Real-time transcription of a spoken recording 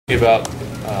About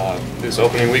this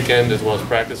opening weekend as well as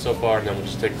practice so far, and then we'll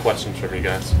just take questions from you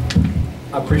guys.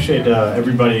 I appreciate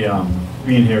everybody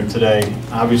being here today.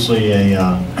 Obviously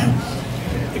a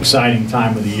exciting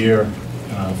time of the year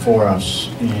for us,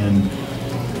 and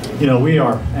you know, we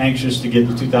are anxious to get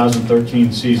the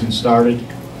 2013 season started.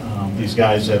 These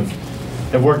guys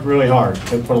have worked really hard.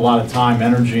 They've put a lot of time,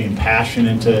 energy, and passion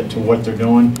into what they're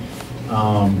doing.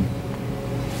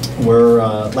 We're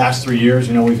last 3 years,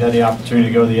 you know, we've had the opportunity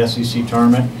to go to the SEC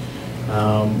tournament,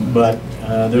 but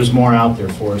there's more out there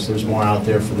for us. There's more out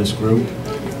there for this group.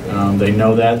 They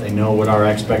know that. They know what our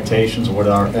expectations, what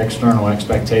our external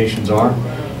expectations are,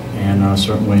 and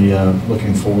certainly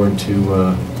looking forward to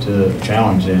the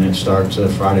challenge. And it starts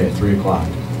Friday at 3 o'clock.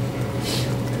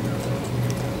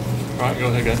 All right, go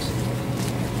ahead, guys.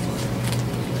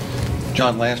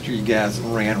 John, last year you guys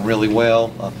ran really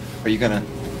well. Are you going to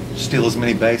steal as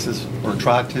many bases or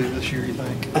try to this year, you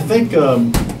think? I think,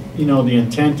 you know, the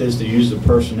intent is to use the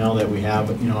personnel that we have,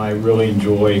 but, you know, I really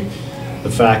enjoy the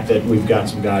fact that we've got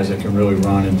some guys that can really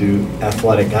run and do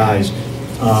athletic guys.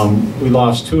 We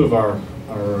lost 2 of our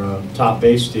top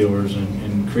base stealers,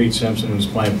 and Creed Simpson, who's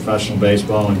playing professional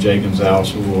baseball, and Jay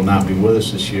Gonzalez, who will not be with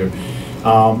us this year.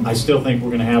 I still think we're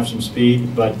going to have some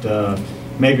speed, but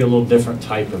maybe a little different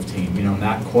type of team. You know,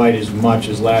 not quite as much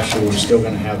as last year. We're still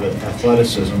going to have the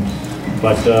athleticism,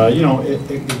 but you know, it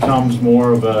becomes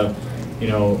more of a, you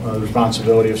know, a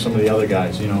responsibility of some of the other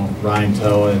guys. You know, Ryan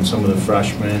Toa and some of the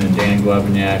freshmen, and Dan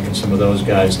Glevignac and some of those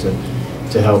guys to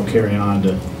help carry on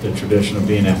to the tradition of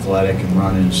being athletic and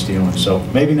running and stealing. So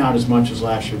maybe not as much as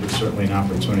last year, but certainly an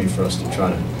opportunity for us to try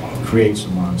to create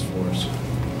some runs for us.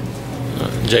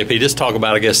 JP, just talk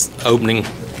about, I guess, opening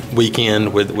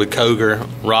weekend with Koger,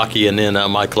 Rocky, and then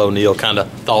Michael O'Neill, kind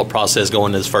of thought process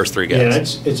going to his first 3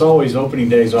 games. Yeah, it's always, opening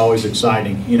day is always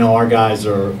exciting. You know, our guys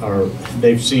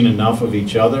they've seen enough of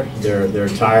each other. They're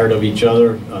tired of each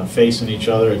other, facing each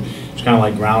other. It's kind of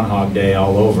like Groundhog Day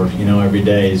all over. You know, every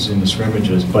day is in the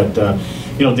scrimmages. But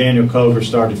you know, Daniel Koger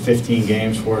started 15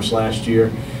 games for us last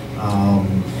year.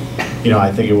 You know,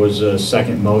 I think it was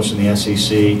second most in the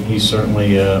SEC. He's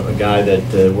certainly a guy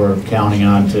that we're counting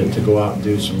on to go out and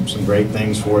do some great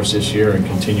things for us this year and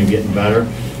continue getting better.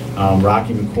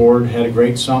 Rocky McCord had a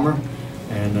great summer,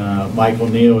 and Michael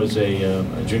O'Neill is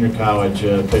a junior college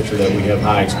pitcher that we have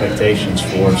high expectations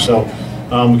for. So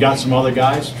we got some other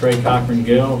guys, Trey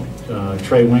Cochran-Gill,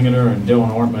 Trey Wingeter, and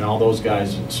Dylan Ortman. All those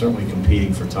guys certainly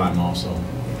competing for time also.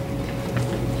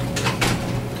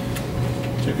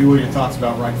 JP, what are your thoughts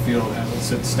about right field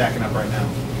as it's stacking up right now?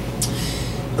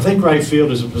 I think right field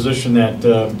is a position that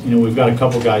you know, we've got a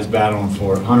couple guys battling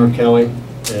for. Hunter Kelly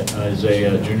is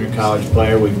a junior college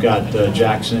player. We've got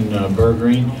Jackson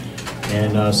Bergreen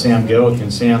and Sam Gillick.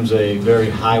 And Sam's a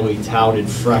very highly touted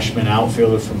freshman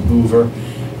outfielder from Hoover.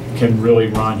 Can really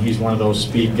run. He's one of those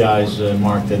speed guys,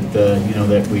 Mark, that you know,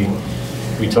 that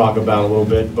we talk about a little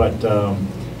bit. But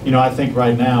you know, I think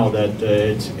right now that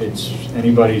it's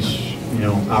anybody's, you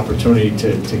know, opportunity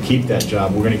to keep that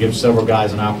job. We're going to give several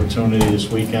guys an opportunity this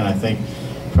weekend. I think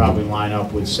probably line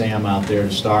up with Sam out there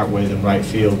to start with in right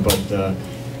field, but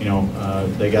you know,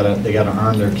 they gotta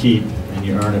earn their keep, and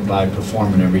you earn it by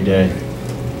performing every day.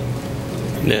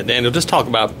 Yeah, Daniel, just talk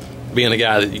about being a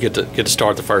guy that you get to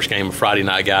start the first game, a Friday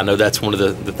night guy. I know that's one of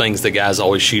the things that guys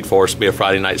always shoot for, is to be a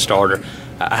Friday night starter.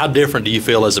 How different do you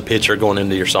feel as a pitcher going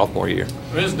into your sophomore year?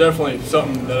 It's definitely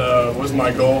something that was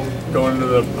my goal going into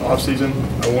the off season.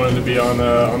 I wanted to be on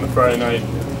the Friday night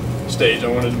stage.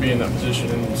 I wanted to be in that position,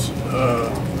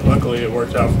 and luckily it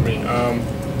worked out for me.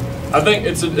 I think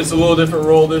it's a little different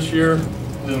role this year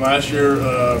than last year.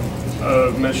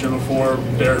 I mentioned before,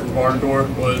 Derek Varnador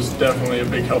was definitely a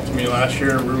big help to me last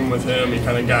year. Rooming with him, he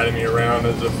kind of guided me around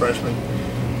as a freshman.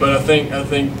 But I think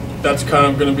that's kind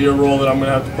of going to be a role that I'm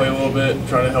going to have to play a little bit,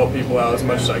 try to help people out as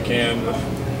much as I can with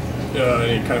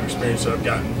any kind of experience that I've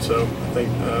gotten. So I think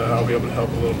I'll be able to help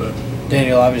a little bit.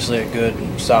 Daniel, obviously a good,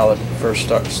 solid first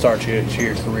start to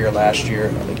your career last year.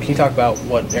 Can you talk about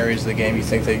what areas of the game you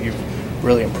think that you've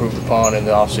really improved upon in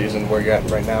the offseason, where you're at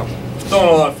right now? Throwing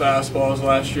a lot of fastballs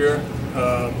last year.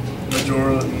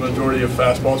 Majority of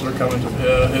fastballs were coming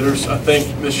to hitters. I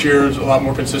think this year is a lot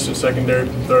more consistent secondary,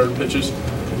 third pitches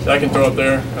that I can throw up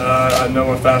there. I know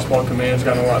my fastball command's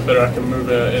gotten a lot better. I can move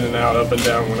it in and out, up and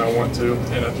down when I want to,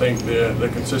 and I think the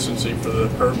consistency for the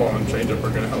curveball and changeup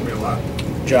are going to help me a lot.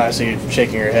 John, I see you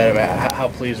shaking your head. I mean, how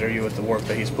pleased are you with the work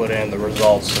that he's put in, the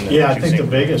results? And yeah, I think the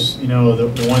biggest, you know,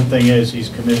 the one thing is he's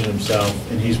committed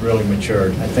himself, and he's really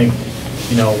matured. I think,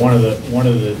 you know, one of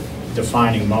the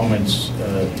defining moments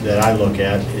that I look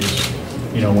at is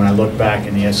when I look back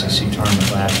in the SEC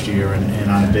tournament last year and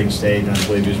on a big stage, I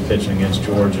believe he was pitching against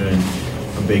Georgia in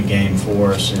a big game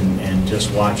for us, and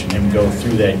just watching him go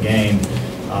through that game,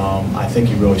 I think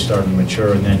he really started to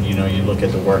mature. And then, you look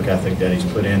at the work ethic that he's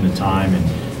put in, the time,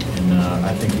 and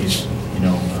I think he's,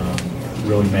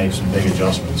 really made some big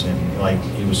adjustments. And like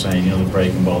he was saying, the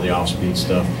breaking ball, the off-speed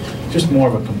stuff, just more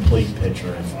of a complete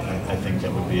pitcher. I think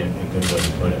that would be a good way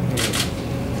to put it.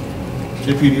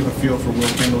 If you have a feel for Will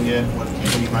Kendall yet,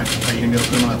 are you going to be able to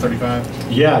put him on that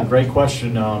 35? Yeah, great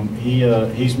question.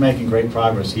 He's making great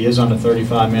progress. He is on the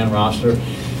 35-man roster.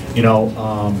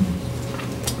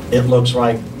 It looks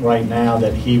like right now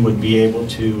that he would be able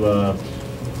to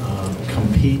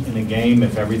compete in a game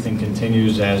if everything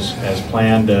continues as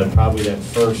planned. Probably that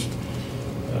first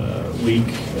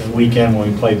weekend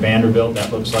when we play Vanderbilt,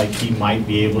 that looks like he might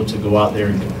be able to go out there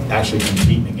and actually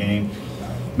compete in a game.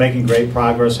 Making great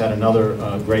progress. Had another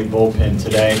great bullpen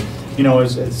today.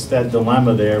 It's that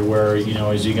dilemma there where,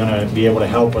 is he going to be able to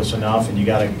help us enough, and you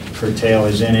got to curtail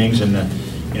his innings and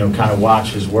kind of watch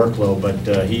his workload. But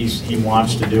he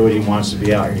wants to do it. He wants to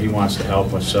be out here. He wants to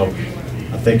help us. So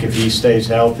I think if he stays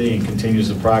healthy and continues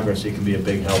the progress, he can be a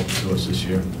big help to us this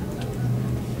year.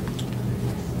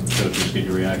 Coach, just get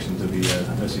your reaction to the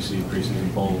SEC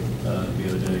preseason poll the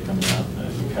other day coming out,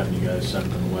 having you guys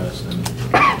seventh in the West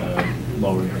and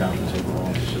lowering your confidence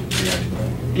overall. Just a reaction to that.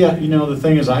 Yeah, the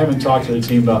thing is, I haven't talked to the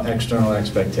team about external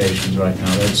expectations right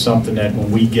now. That's something that when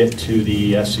we get to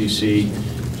the SEC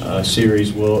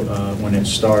series, when it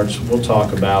starts, we'll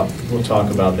talk about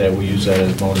that. We use that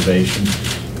as motivation.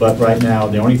 But right now,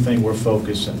 the only thing we're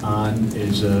focused on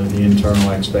is the internal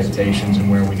expectations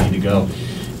and where we need to go.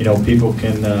 People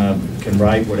can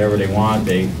write whatever they want,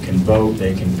 they can vote,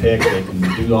 they can pick, they can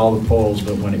do all the polls,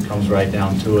 but when it comes right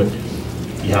down to it,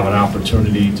 you have an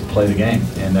opportunity to play the game,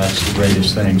 and that's the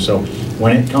greatest thing. So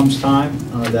when it comes time,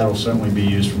 that'll certainly be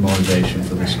used for motivation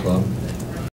for this club.